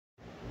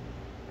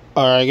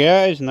Alright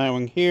guys,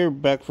 Nightwing here,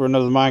 back for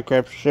another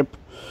Minecraft ship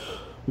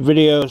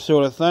video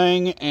sort of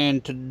thing,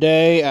 and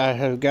today I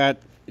have got,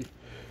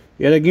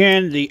 yet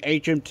again, the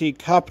HMT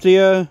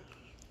Coptia,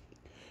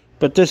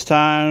 but this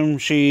time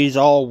she's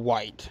all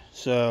white,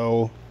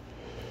 and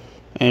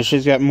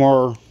she's got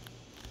more,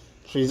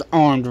 she's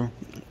armed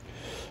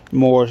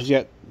more. She's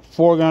got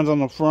 4 guns on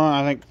the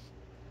front, I think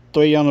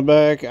 3 on the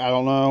back, I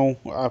don't know,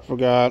 I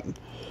forgot,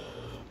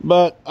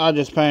 but I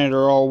just painted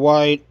her all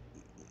white.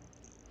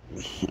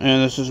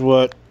 And this is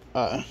what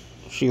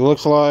she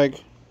looks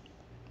like.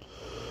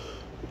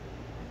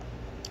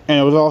 And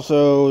it was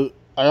also,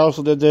 I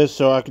also did this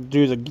so I could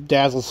do the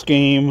dazzle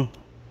scheme.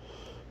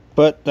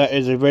 But that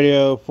is a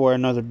video for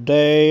another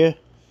day.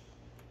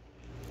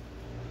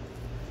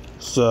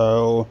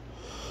 So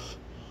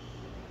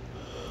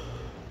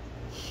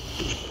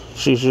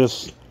she's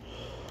just,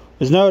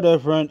 there's no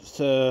difference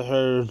to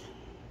her,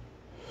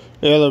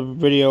 the other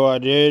video I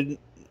did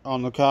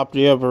on the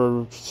Coptia of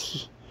her.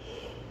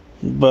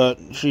 But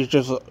she's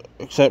just,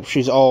 except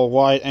she's all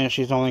white and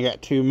she's only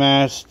got 2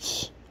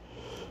 masts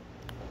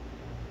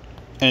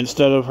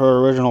instead of her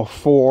original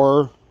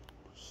 4.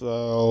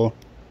 So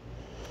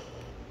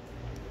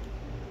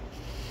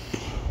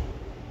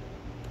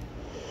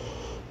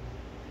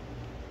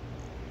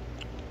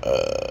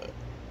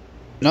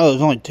no,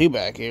 there's only 2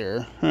 back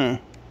here. Huh.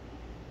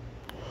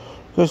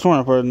 Just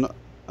want to put,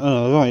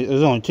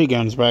 there's only 2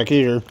 guns back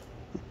here.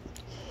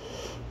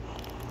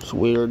 It's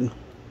weird.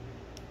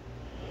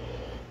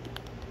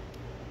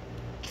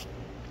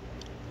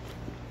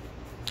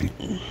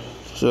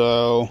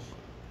 So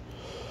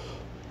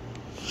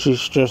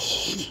she's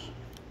just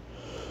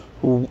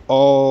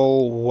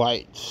all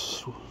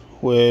white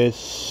with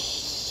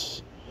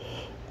 6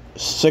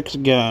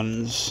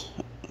 guns.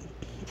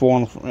 4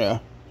 on the, yeah.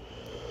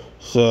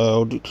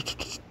 So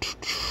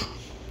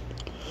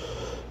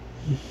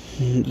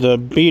the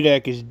B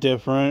deck is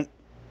different.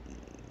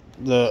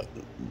 It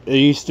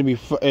used to be,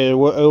 it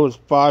was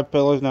 5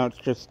 pillars, now it's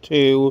just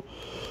 2,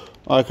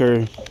 like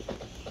her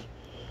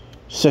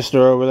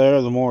sister over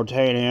there, the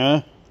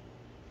Mauritania.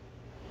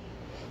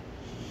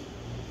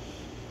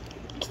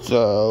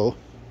 So,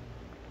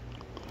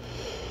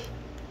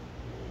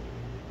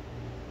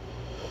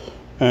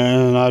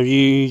 and I've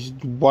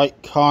used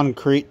white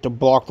concrete to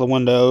block the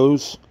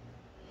windows,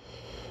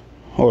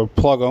 or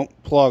plug them.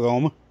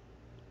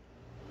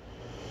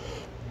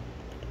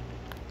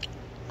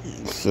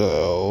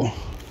 So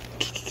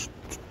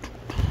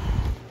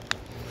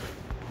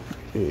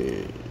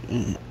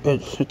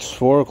it's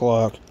 4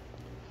 o'clock.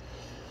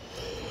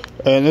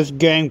 And this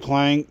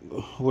gangplank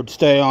would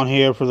stay on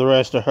here for the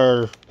rest of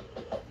her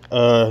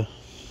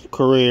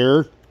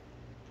career.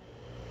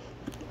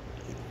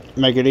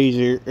 Make it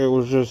easier. It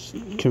was just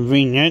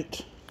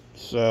convenient.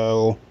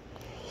 So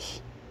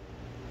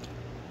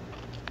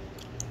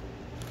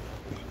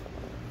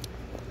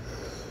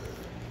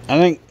I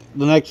think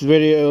the next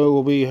video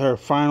will be her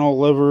final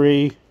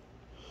livery,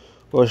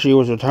 where she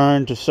was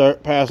returned to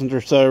passenger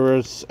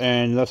service,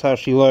 and that's how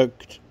she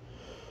looked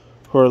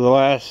for the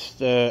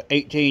last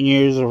 18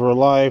 years of her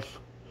life,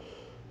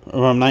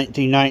 from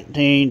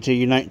 1919 to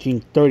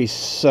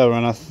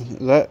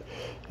 1937.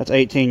 That's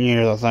 18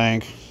 years, I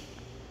think.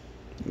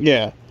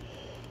 Yeah.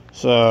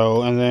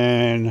 So, and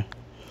then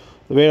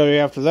the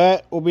video after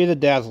that will be the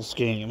dazzle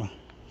scheme.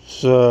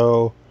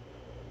 So,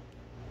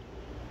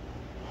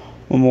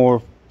 one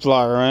more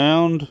fly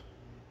around.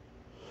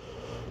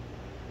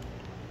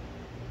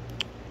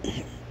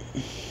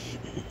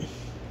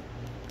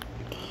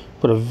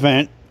 Put a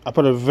vent. I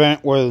put a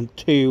vent where the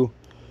 2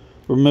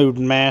 removed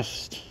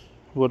masts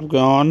would have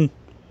gone.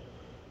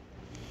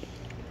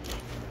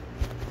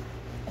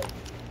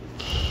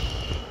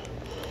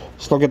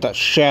 Let's look at that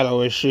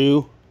shadow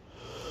issue.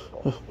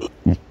 I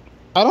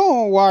don't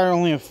know why it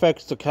only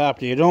affects the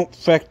Coptia. It don't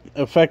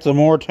affect the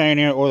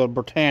Mauritania or the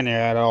Britannia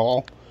at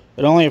all.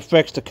 It only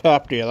affects the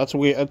Coptia. That's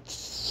weird.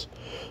 That's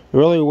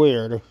really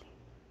weird.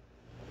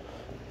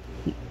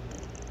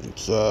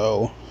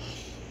 So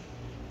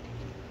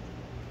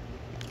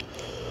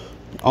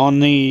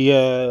on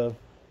the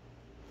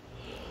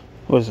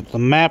what is it, the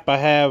map I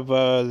have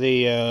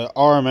the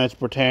RMS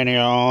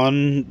Britannia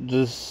on,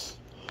 this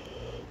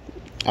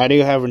I do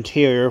have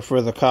interior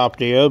for the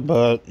Coptia,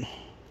 but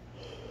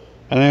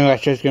I think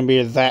that's just going to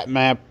be that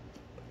map.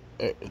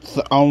 It's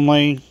the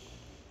only,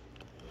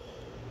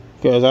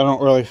 because I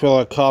don't really feel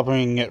like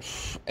copying it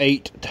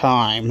 8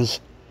 times.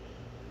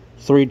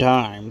 3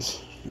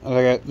 times.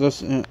 I got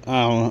this, I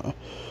don't know.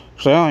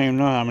 So I don't even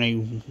know how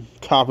many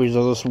copies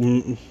of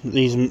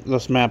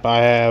this map I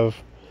have.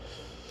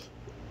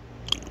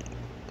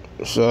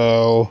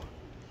 So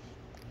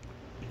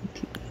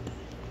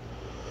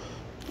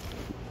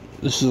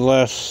this is the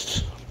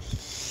last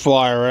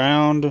fly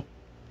around,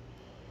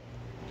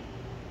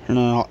 and then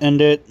I'll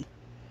end it.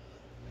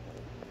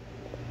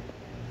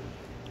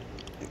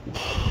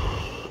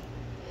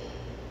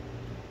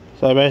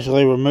 So I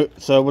basically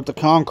with the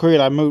concrete,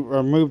 I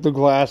removed the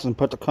glass and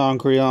put the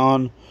concrete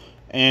on,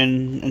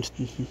 and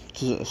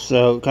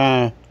so it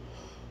kind of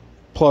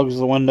plugs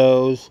the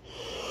windows.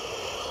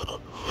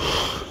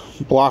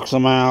 blocks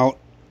them out.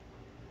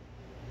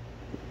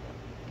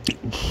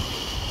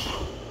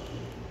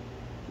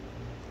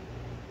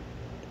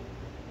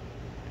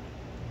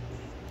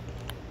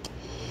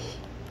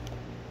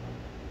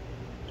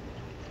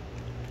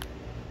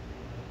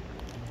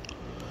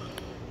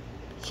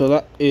 So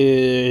that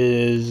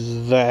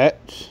is that.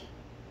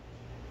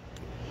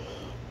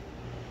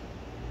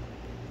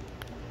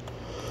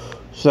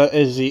 So that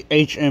is the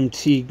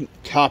HMT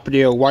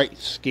Coptia white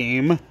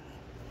scheme.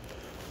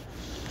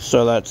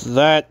 So that's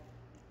that.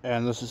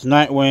 And this is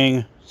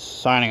Nightwing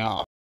signing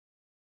off.